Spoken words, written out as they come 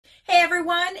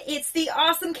everyone, it's the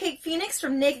awesome Kate Phoenix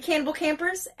from Naked Cannibal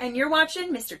Campers, and you're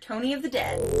watching Mr. Tony of the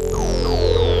Dead.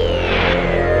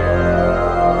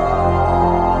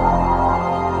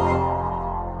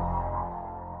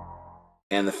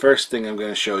 And the first thing I'm going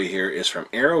to show you here is from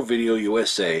Arrow Video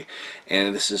USA,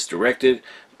 and this is directed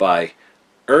by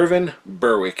Irvin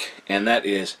Berwick, and that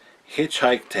is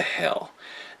Hitchhike to Hell.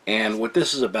 And what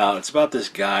this is about, it's about this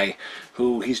guy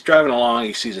who he's driving along,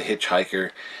 he sees a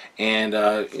hitchhiker, and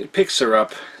he picks her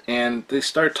up, and they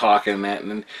start talking and that,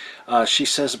 and then she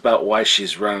says about why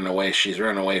she's running away. She's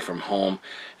running away from home,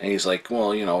 and he's like,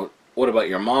 well, you know, what about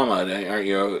your mama? Aren't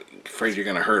you afraid you're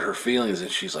going to hurt her feelings? And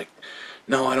she's like,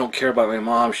 no, I don't care about my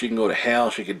mom. She can go to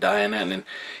hell. She could die in that. And then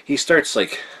he starts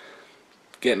like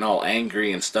getting all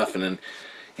angry and stuff, and then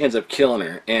he ends up killing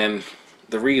her. And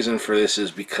the reason for this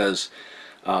is because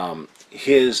and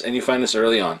you find this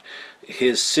early on,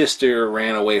 his sister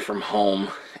ran away from home,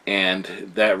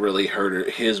 and that really hurt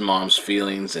his mom's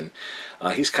feelings, and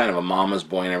he's kind of a mama's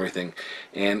boy and everything,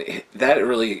 and that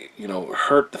really, you know,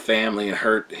 hurt the family and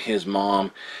hurt his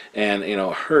mom, and, you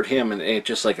know, hurt him, and it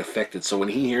just like affected. So when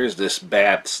he hears this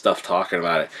bad stuff talking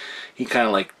about it, he kind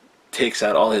of like takes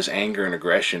out all his anger and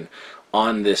aggression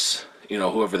on this, you know,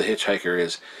 whoever the hitchhiker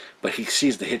is, but he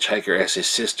sees the hitchhiker as his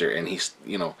sister, and he's,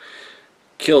 you know,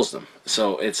 kills them.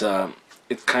 So it's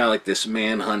kind of like this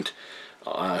manhunt.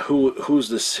 Who's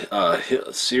this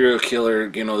serial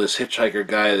killer? You know, this hitchhiker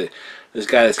guy, this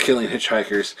guy that's killing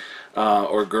hitchhikers,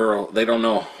 or girl. They don't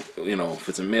know, you know, if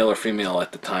it's a male or female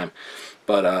at the time.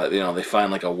 But you know, they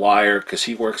find like a wire, because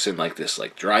he works in like this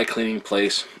like dry cleaning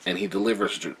place, and he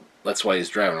delivers. That's why he's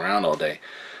driving around all day.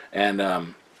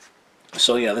 And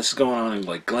so yeah, this is going on in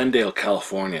like Glendale,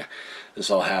 California. This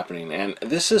is all happening, and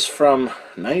this is from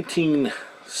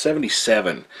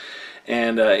 1977.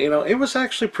 And you know, it was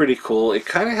actually pretty cool. It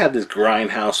kind of had this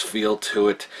grindhouse feel to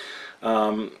it,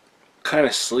 kind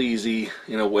of sleazy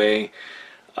in a way.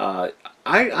 I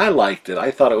liked it.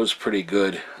 I thought it was pretty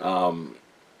good.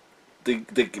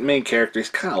 The main character is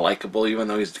kind of likable, even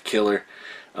though he's the killer.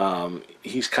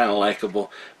 He's kind of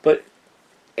likable, but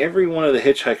every one of the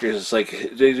hitchhikers is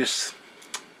like, they just,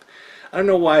 I don't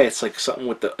know why, it's like something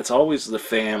with it's always the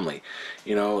family,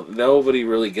 you know, nobody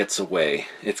really gets away.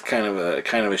 It's kind of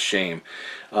a shame,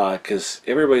 because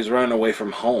everybody's running away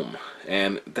from home,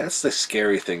 and that's the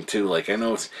scary thing too. Like, I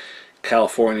know it's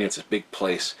California, it's a big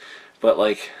place, but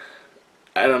like,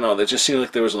 I don't know, it just seemed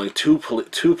like there was only two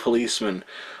policemen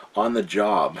on the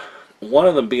job, one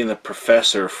of them being the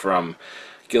professor from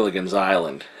Gilligan's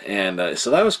Island, and so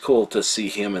that was cool to see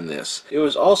him in this. It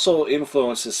was also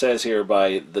influenced, it says here,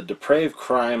 by the depraved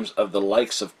crimes of the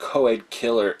likes of co-ed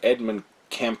killer Edmund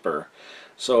Kemper.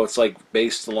 So it's like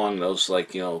based along those,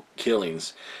 like, you know,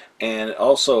 killings, and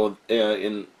also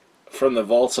from the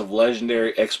vaults of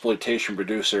legendary exploitation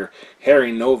producer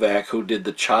Harry Novak, who did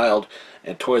The Child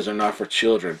and Toys Are Not for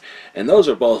Children, and those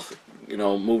are both, you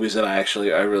know, movies that I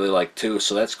really like too.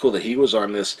 So that's cool that he was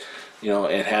on this. You know,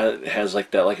 it has like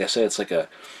that, like I said, it's like a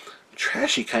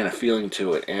trashy kind of feeling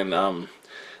to it. And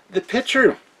the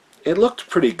picture, it looked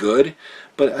pretty good,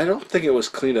 but I don't think it was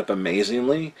cleaned up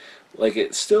amazingly. Like,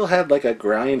 it still had like a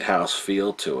grindhouse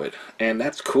feel to it, and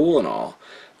that's cool and all.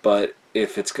 But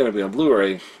if it's going to be on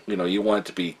Blu-ray, you know, you want it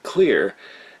to be clear.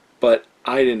 But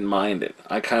I didn't mind it.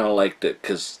 I kind of liked it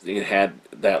because it had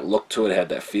that look to it, had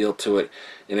that feel to it,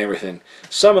 and everything.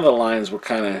 Some of the lines were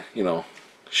kind of, you know,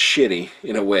 shitty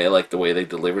in a way, like the way they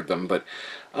delivered them, but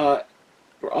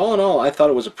all in all, I thought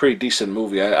it was a pretty decent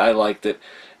movie. I liked it,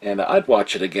 and I'd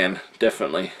watch it again,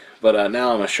 definitely. But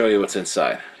now I'm going to show you what's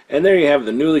inside. And there you have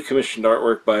the newly commissioned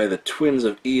artwork by the Twins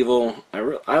of Evil.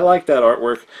 I like that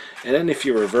artwork. And then if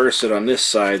you reverse it on this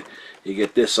side, you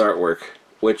get this artwork,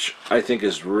 which I think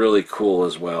is really cool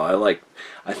as well. I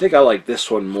think I like this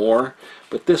one more,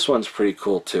 but this one's pretty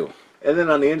cool too. And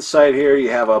then on the inside here, you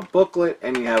have a booklet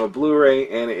and you have a Blu-ray,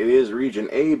 and it is region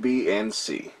A, B, and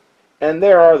C. And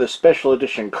there are the special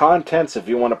edition contents. If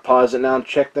you want to pause it now and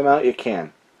check them out, you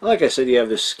can. Like I said, you have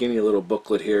this skinny little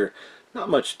booklet here. Not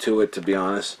much to it, to be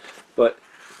honest, but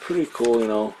pretty cool, you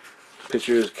know.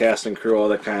 Pictures, cast and crew, all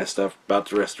that kind of stuff about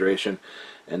the restoration.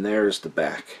 And there's the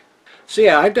back. So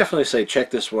yeah, I definitely say check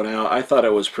this one out. I thought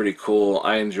it was pretty cool.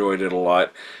 I enjoyed it a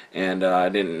lot, and I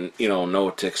didn't, you know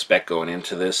what to expect going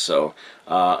into this. So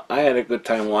I had a good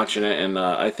time watching it, and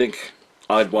I think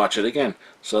I'd watch it again.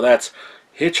 So that's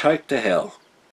Hitchhike to Hell.